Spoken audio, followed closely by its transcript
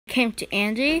came to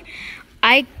Angie.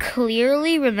 I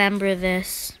clearly remember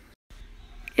this.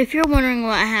 If you're wondering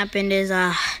what happened is,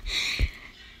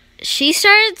 she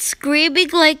started screaming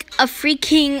like a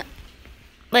freaking,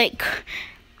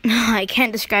 I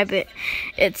can't describe it.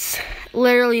 It's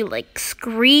literally like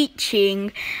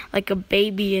screeching like a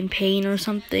baby in pain or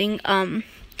something.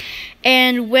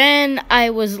 And when I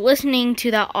was listening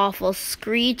to that awful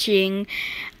screeching,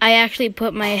 I actually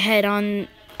put my head on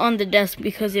the desk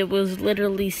because it was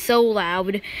literally so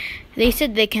loud. They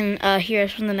said they can hear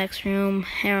us from the next room,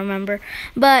 I remember.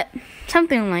 But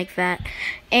something like that.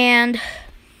 And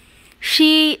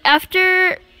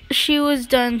after she was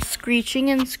done screeching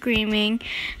and screaming,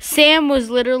 Sam was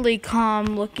literally calm,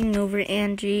 looking over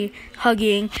Angie,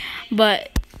 hugging, but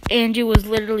Angie was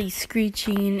literally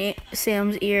screeching in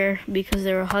Sam's ear because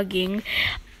they were hugging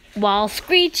while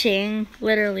screeching,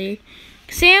 literally.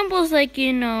 Sam was like,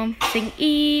 saying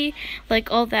E, like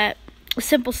all that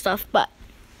simple stuff, but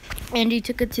Angie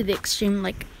took it to the extreme,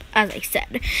 like as I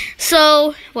said.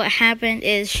 So what happened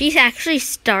is she actually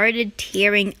started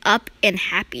tearing up in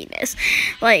happiness.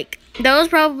 Like, that was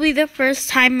probably the first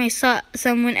time I saw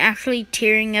someone actually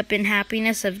tearing up in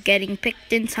happiness of getting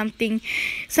picked in something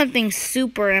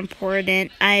super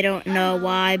important. I don't know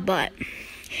why, but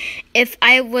if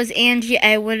I was Angie,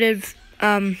 I would have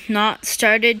not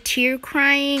started tear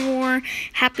crying or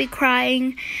happy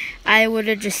crying. I would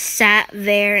have just sat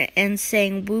there and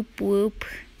sang whoop whoop,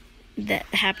 that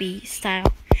happy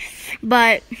style.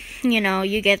 But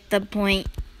you get the point.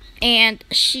 And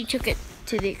she took it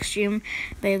to the extreme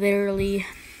by literally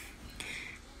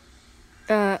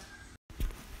like,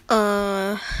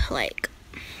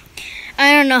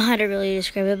 I don't know how to really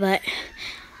describe it, but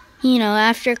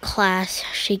after class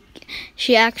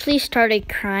she actually started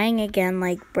crying again,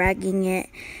 like bragging it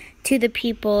to the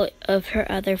people of her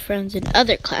other friends in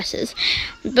other classes.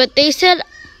 But they said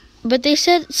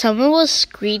someone was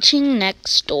screeching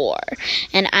next door,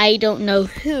 and I don't know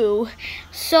who.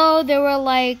 So they were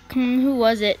like, who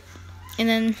was it? And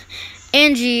then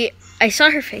Angie, I saw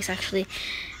her face actually.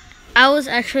 I was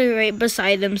actually right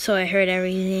beside them, so I heard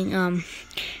everything. And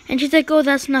she's like, oh,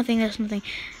 that's nothing.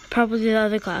 Probably the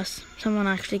other class. Someone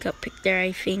actually got picked there,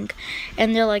 I think.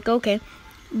 And they're like, okay.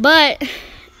 But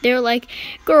they're like,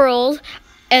 girls.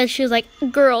 And she was like,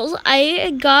 girls,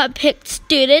 I got picked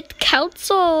student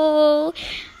council.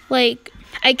 Like,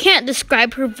 I can't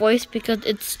describe her voice because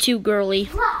it's too girly.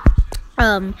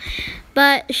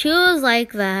 But she was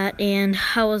like that, and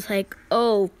I was like,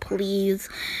 oh, please.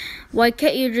 Why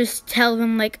can't you just tell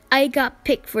them, like, I got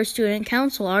picked for student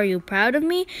council. Are you proud of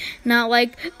me? Not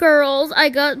like, girls, I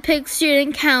got picked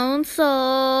student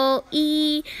council.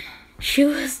 She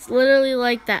was literally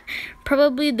like that.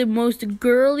 Probably the most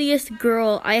girliest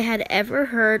girl I had ever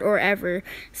heard or ever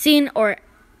seen or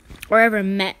ever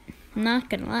met. I'm not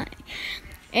gonna lie.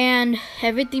 And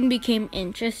everything became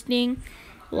interesting,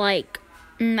 like,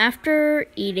 after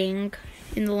eating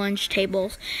in the lunch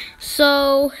tables.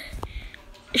 So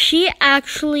she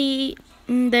actually,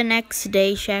 the next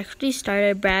day, she actually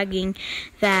started bragging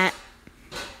that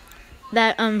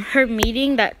her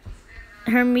meeting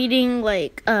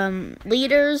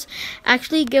leaders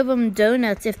actually give them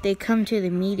donuts if they come to the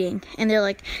meeting, and they're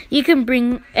like, you can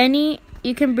bring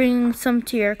some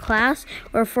to your class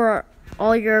or for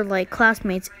all your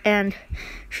classmates. And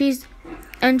she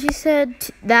said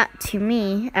that to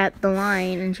me at the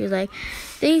line, and she's like,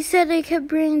 they said I could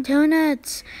bring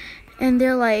donuts. And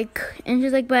they're like, and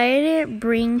she's like, but I didn't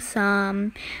bring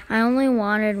some. I only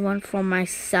wanted one for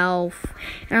myself.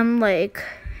 And I'm like,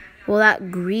 well,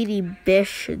 that greedy bitch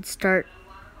should start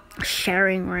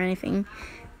sharing or anything.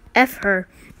 F her.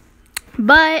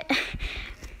 But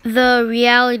the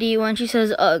reality, when she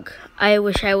says, ugh, I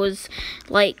wish I was,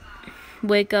 wake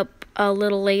up a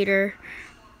little later,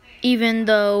 even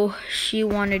though she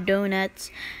wanted donuts.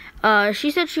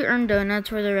 She said she earned donuts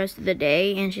for the rest of the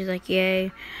day, and she's like,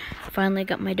 yay, finally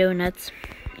got my donuts.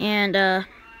 And,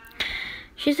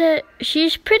 she said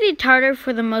she's pretty tired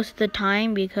for the most of the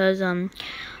time because,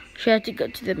 she had to go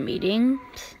to the meetings.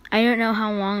 I don't know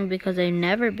how long because I've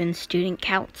never been student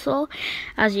council,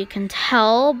 as you can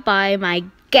tell by my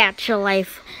gacha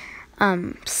life,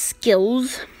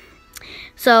 skills.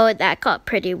 So that got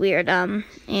pretty weird, and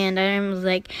I was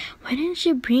like, why didn't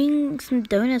you bring some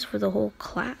donuts for the whole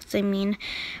class? I mean,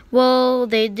 well,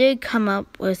 they did come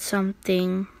up with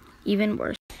something even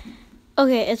worse.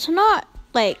 Okay, it's not,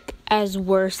 as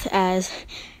worse as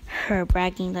her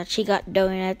bragging that she got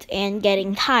donuts and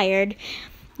getting tired,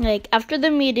 after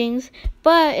the meetings,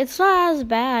 but it's not as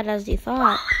bad as you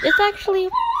thought. It's actually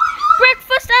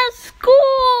breakfast at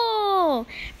school!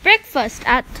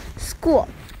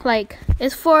 like,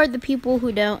 it's for the people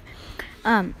who didn't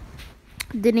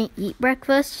eat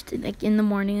breakfast, like, in the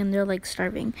morning, and they're, like,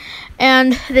 starving.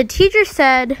 And the teacher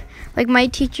said, like, my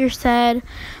teacher said,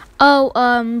 oh,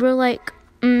 we're like,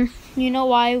 you know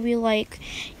why we, like,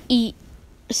 eat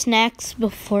snacks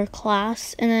before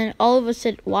class? And then all of us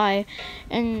said, why?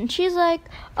 And she's like,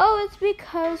 oh, it's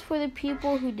because for the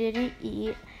people who didn't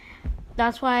eat,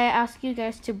 that's why I asked you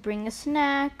guys to bring a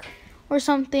snack or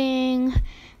something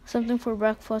for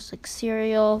breakfast, like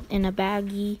cereal in a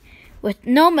baggie with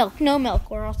no milk,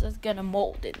 or else it's gonna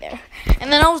mold in there.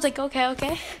 And then I was like,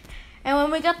 okay. And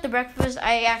when we got the breakfast,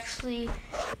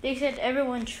 they said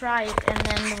everyone try it, and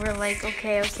then we're like,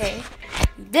 okay, we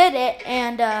did it,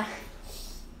 and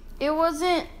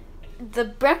the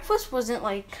breakfast wasn't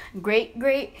like great,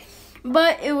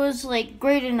 but it was like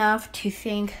great enough to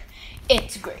think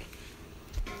it's great.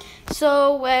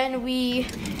 So when we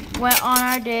went on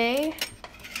our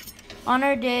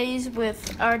days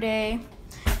with our day,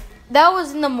 that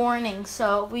was in the morning,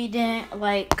 so we didn't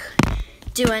like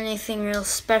do anything real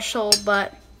special,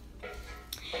 but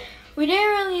we didn't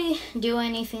really do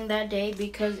anything that day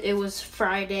because it was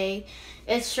Friday.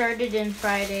 It started in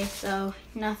Friday, so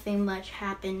nothing much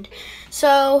happened.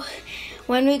 So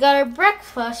when we got our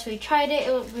breakfast, we tried it.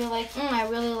 We were like, I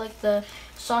really like the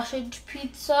sausage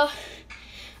pizza.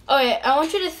 Oh yeah, I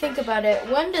want you to think about it.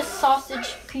 When does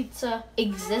sausage pizza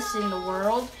exist in the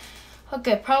world?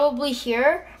 Okay, probably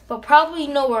here, but probably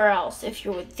nowhere else if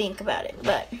you would think about it.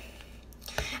 But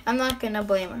I'm not gonna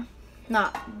blame her.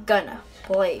 Not gonna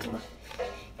blame.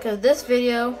 Because this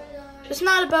video is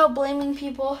not about blaming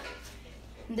people.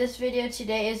 This video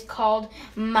today is called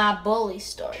My Bully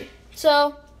Story.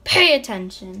 So pay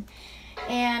attention.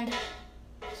 And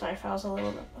sorry if I was a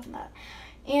little bit on that.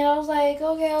 And I was like,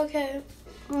 okay.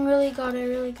 I really got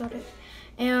it.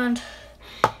 And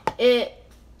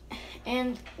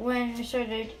when I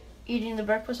started eating the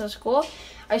breakfast at school,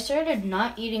 I started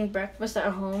not eating breakfast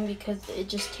at home because it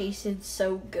just tasted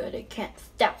so good. I can't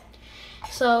stop.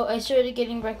 So I started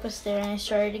getting breakfast there, and I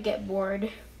started to get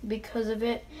bored because of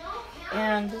it.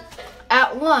 And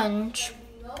at lunch,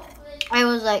 I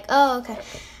was like, oh, okay.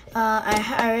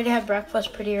 I already had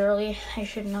breakfast pretty early. I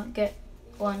should not get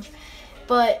lunch.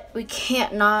 But we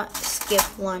can't not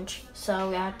skip lunch, so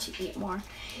we had to eat more.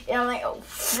 And I'm like, oh,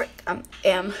 frick, I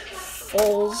am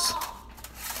full.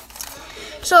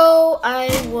 So I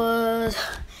was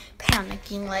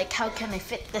panicking, like, how can I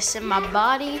fit this in my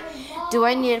body? Do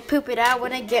I need to poop it out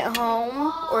when I get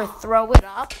home or throw it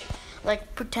up,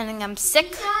 like pretending I'm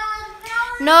sick?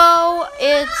 No,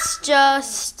 it's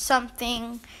just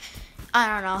something, I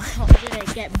don't know. Why did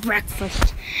I get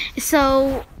breakfast?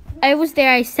 So I was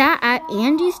there. I sat at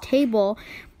Angie's table,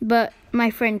 but my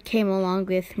friend came along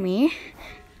with me,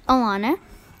 Alana.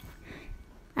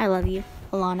 I love you,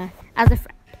 Alana, as a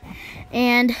friend.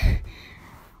 And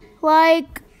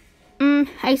like,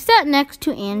 I sat next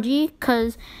to Angie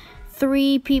because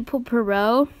 3 people per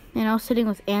row, and I was sitting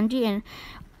with Angie, and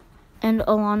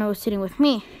Alana was sitting with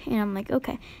me. And I'm like,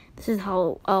 okay, this is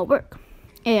how I'll work.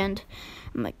 And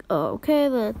I'm like, oh, okay,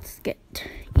 let's get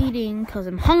eating because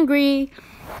I'm hungry.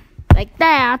 Like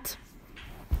that.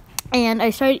 And I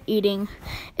started eating.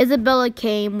 Isabella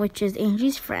came, which is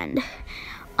Angie's friend,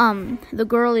 the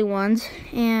girly ones,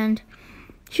 and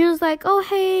she was like, oh,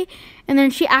 hey. And then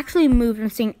she actually moved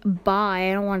and saying, bye,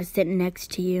 I don't want to sit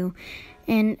next to you.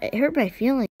 And it hurt my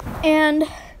feelings. And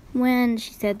when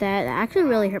she said that, it actually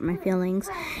really hurt my feelings.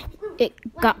 It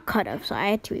got cut off, so I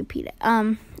had to repeat it.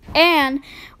 And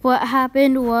what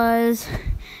happened was,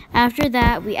 after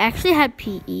that, we actually had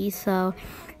PE, so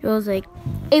it was like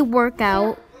a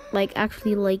workout, like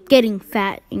actually like getting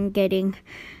fat and getting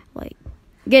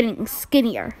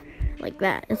skinnier, like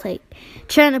that. It's like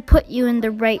trying to put you in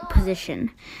the right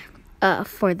position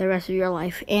for the rest of your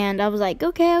life. And I was like,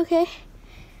 okay.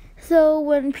 So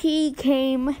when PE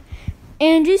came,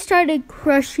 Angie started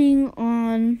crushing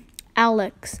on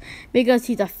Alex because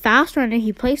he's a fast runner.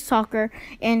 He plays soccer,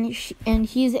 and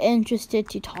he's interested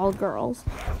to tall girls.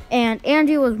 And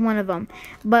Angie was one of them.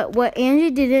 But what Angie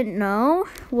didn't know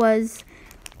was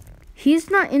he's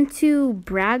not into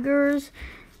braggers,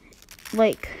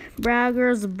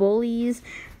 bullies,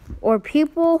 or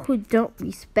people who don't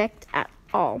respect at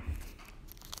all.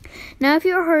 Now, if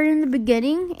you heard in the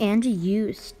beginning, Angie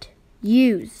used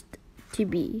to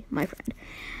be my friend.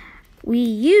 We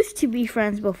used to be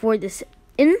friends before this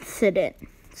incident.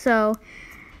 So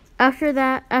after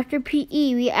that, after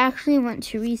PE, we actually went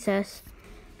to recess,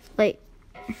 like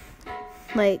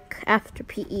after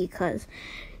PE, because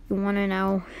you want to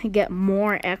now get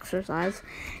more exercise.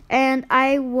 And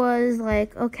I was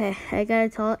like, okay, I gotta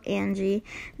tell Angie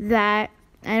that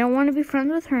I don't want to be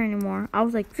friends with her anymore. I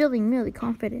was like feeling really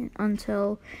confident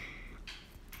until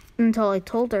I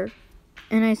told her.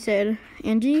 And I said,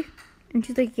 Angie? And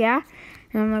she's like, yeah.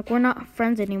 And I'm like, we're not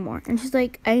friends anymore. And she's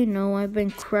like, I know, I've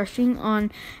been crushing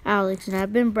on Alex and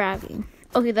I've been bragging.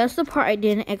 Okay, that's the part I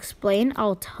didn't explain.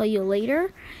 I'll tell you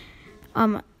later.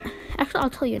 Actually, I'll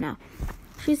tell you now.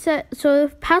 She said, so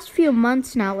the past few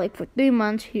months now, like for 3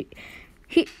 months,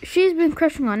 she's been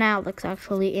crushing on Alex,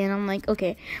 actually. And I'm like,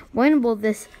 okay, when will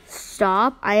this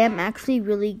stop? I am actually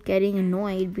really getting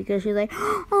annoyed because she's like,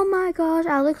 oh my gosh,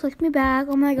 Alex likes me back.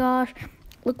 Oh my gosh,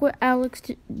 look what Alex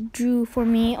drew for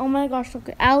me. Oh my gosh, look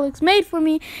what Alex made for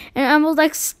me. And I was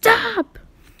like, stop.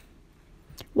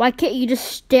 Why can't you just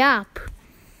stop?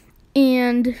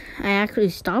 And I actually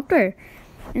stopped her.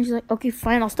 And she's like, okay,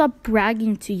 fine, I'll stop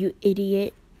bragging to you,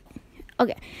 idiot.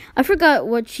 Okay, I forgot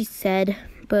what she said,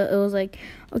 but it was like,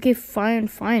 okay, fine,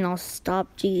 I'll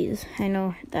stop. Jeez, I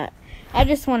know that. I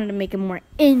just wanted to make it more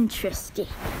interesting.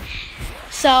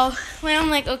 So, when I'm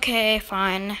like, okay,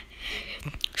 fine.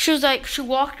 She was like, she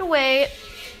walked away,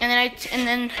 and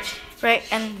then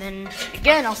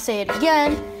again, I'll say it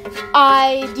again,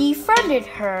 I defriended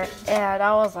her, and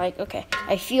I was like, okay,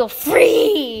 I feel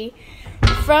free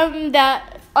from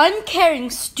that uncaring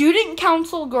student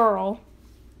council girl.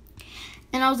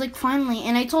 And I was like, finally.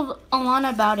 And I told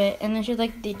Alana about it. And then she was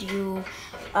like, did you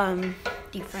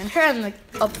defriend her? And I'm like,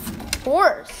 of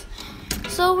course.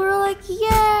 So we were like,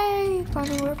 yay.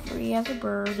 Finally we're free as a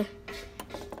bird.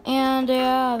 And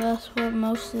yeah, that's what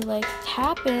mostly like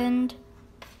happened.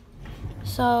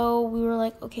 So we were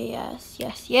like, okay,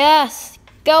 yes.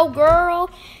 Go, girl.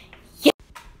 Yeah.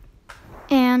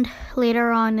 And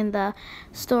later on in the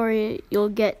story, you'll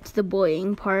get to the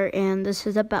bullying part. And this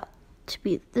is about to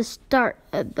be the start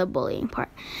of the bullying part.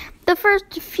 The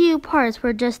first few parts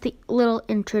were just the little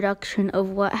introduction of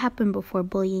what happened before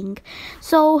bullying.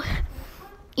 So,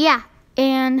 yeah.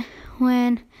 And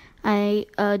when I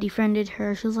defriended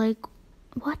her, she was like,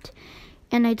 what?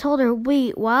 And I told her,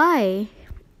 wait, why?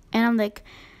 And I'm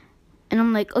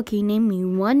like, okay, name me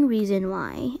one reason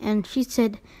why. And she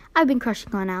said, I've been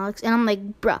crushing on Alex. And I'm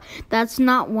like, bruh, that's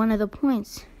not one of the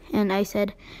points. And I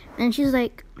said, and she's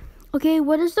like, okay,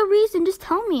 what is the reason? Just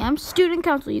tell me. I'm student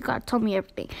council. You gotta tell me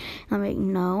everything. And I'm like,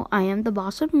 no, I am the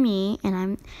boss of me,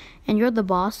 and you're the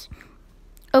boss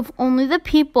of only the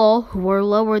people who are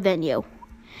lower than you.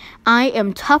 I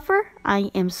am tougher,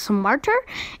 I am smarter,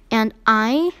 and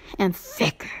I am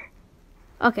thicker.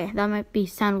 Okay, that might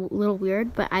sound a little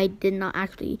weird, but I did not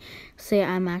actually say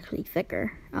I'm actually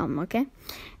thicker. Okay?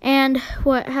 And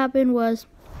what happened was,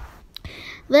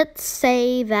 let's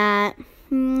say that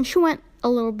she went a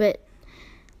little bit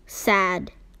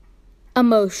sad,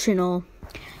 emotional,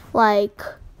 like,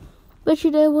 but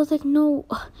she did was like, no.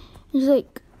 She's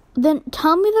like, then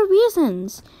tell me the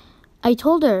reasons. I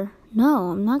told her, no,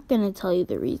 I'm not gonna tell you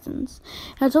the reasons.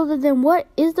 I told her, then what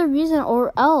is the reason,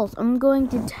 or else I'm going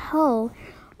to tell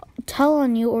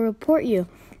on you or report you.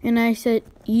 And I said,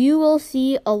 you will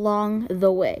see along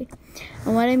the way.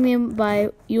 And what I mean by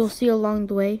you'll see along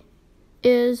the way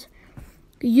is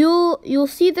you'll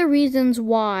see the reasons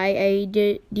why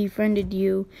I defriended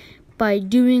you by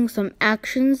doing some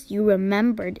actions you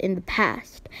remembered in the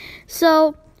past.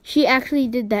 So she actually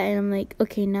did that, and I'm like,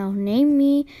 okay, now name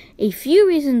me a few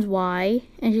reasons why.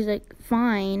 And she's like,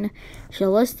 fine. She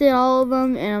listed all of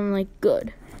them, and I'm like,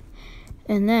 good.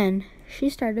 And then she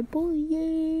started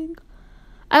bullying.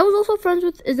 I was also friends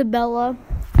with Isabella,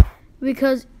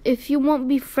 because if you've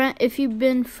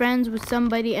been friends with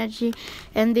somebody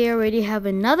and they already have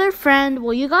another friend,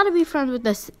 well, you gotta be friends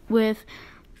with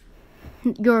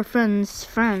your friend's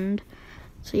friend.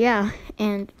 So yeah,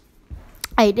 and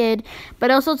I did,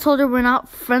 but I also told her we're not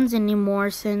friends anymore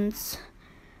since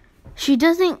she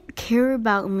doesn't care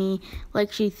about me.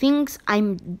 Like, she thinks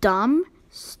I'm dumb,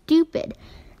 stupid.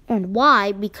 And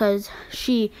why? Because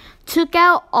she took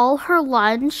out all her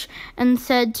lunch and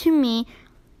said to me,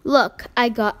 look, I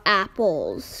got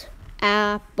apples.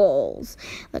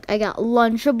 Look, I got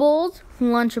Lunchables.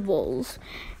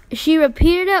 She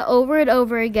repeated it over and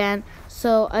over again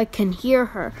so I can hear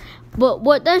her. But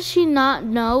what does she not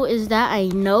know is that I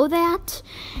know that.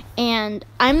 And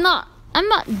I'm not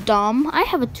dumb. I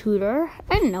have a tutor.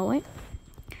 I know it.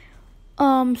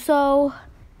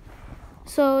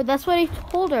 So that's what I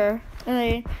told her. And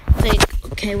I was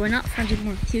like, okay, we're not friends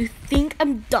anymore. You think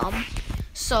I'm dumb.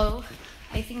 So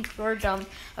I think you're dumb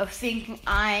of thinking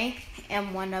I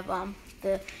am one of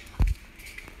the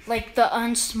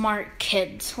unsmart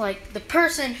kids. Like the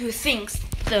person who thinks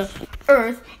the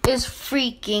earth is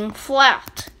freaking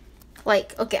flat.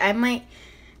 Like, okay, I might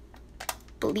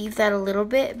believe that a little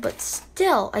bit, but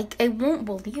still, I won't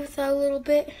believe that a little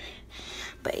bit.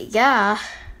 But yeah.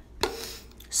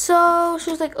 So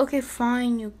she was like, okay,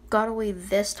 fine, you got away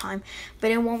this time,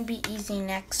 but it won't be easy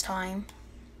next time.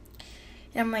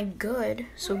 And I'm like, good,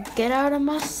 so get out of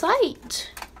my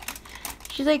sight.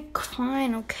 She's like,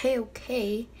 fine,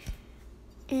 okay.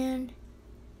 And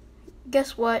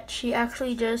guess what? She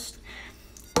actually just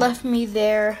left me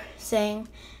there saying,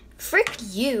 frick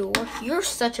you, you're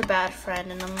such a bad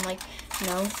friend. And I'm like,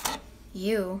 no,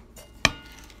 you.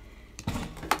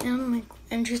 And I'm like,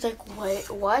 and she's like,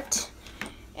 wait, what?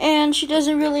 And she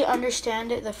doesn't really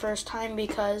understand it the first time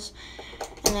because,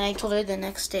 and then I told her the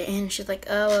next day and she's like,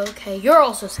 oh, okay, you're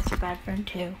also such a bad friend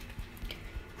too.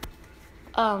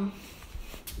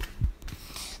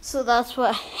 So that's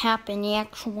what happened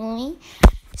actually.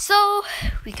 So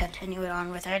we continued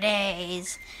on with our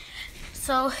days.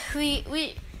 So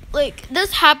we like,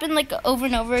 this happened like over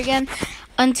and over again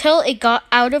until it got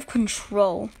out of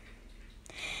control.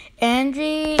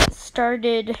 Angie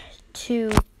started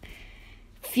to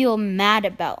feel mad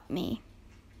about me.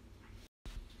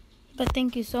 But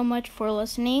thank you so much for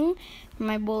listening for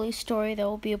my bully story. There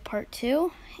will be a part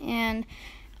 2, and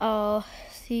I'll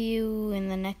see you in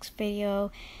the next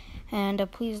video.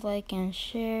 And please like and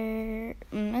share,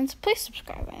 and please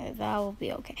subscribe. That will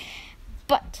be okay.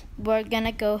 But you're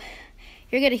gonna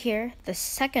hear the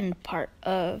second part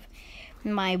of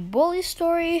my bully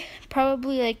story,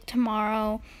 probably like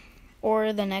tomorrow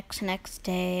or the next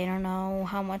day. I don't know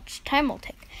how much time will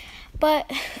take.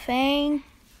 But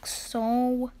thanks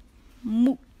so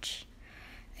much.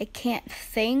 I can't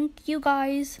thank you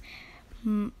guys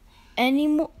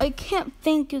anymore. I can't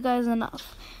thank you guys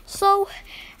enough. So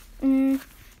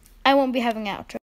I won't be having an outro.